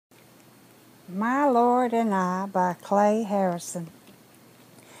My Lord and I by Clay Harrison.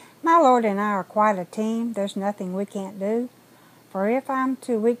 My Lord and I are quite a team, there's nothing we can't do. For if I'm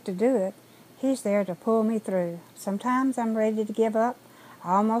too weak to do it, He's there to pull me through. Sometimes I'm ready to give up,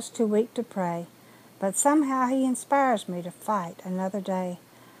 almost too weak to pray. But somehow He inspires me to fight another day.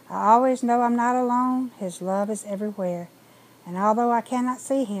 I always know I'm not alone, His love is everywhere. And although I cannot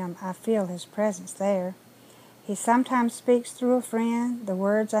see Him, I feel His presence there. He sometimes speaks through a friend the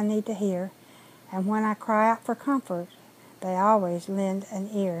words I need to hear. And when I cry out for comfort, they always lend an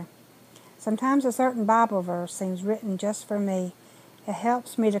ear. Sometimes a certain Bible verse seems written just for me. It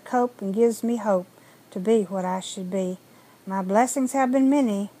helps me to cope and gives me hope to be what I should be. My blessings have been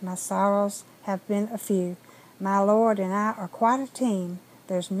many, my sorrows have been a few. My Lord and I are quite a team.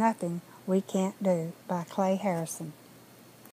 There's nothing we can't do. By Clay Harrison.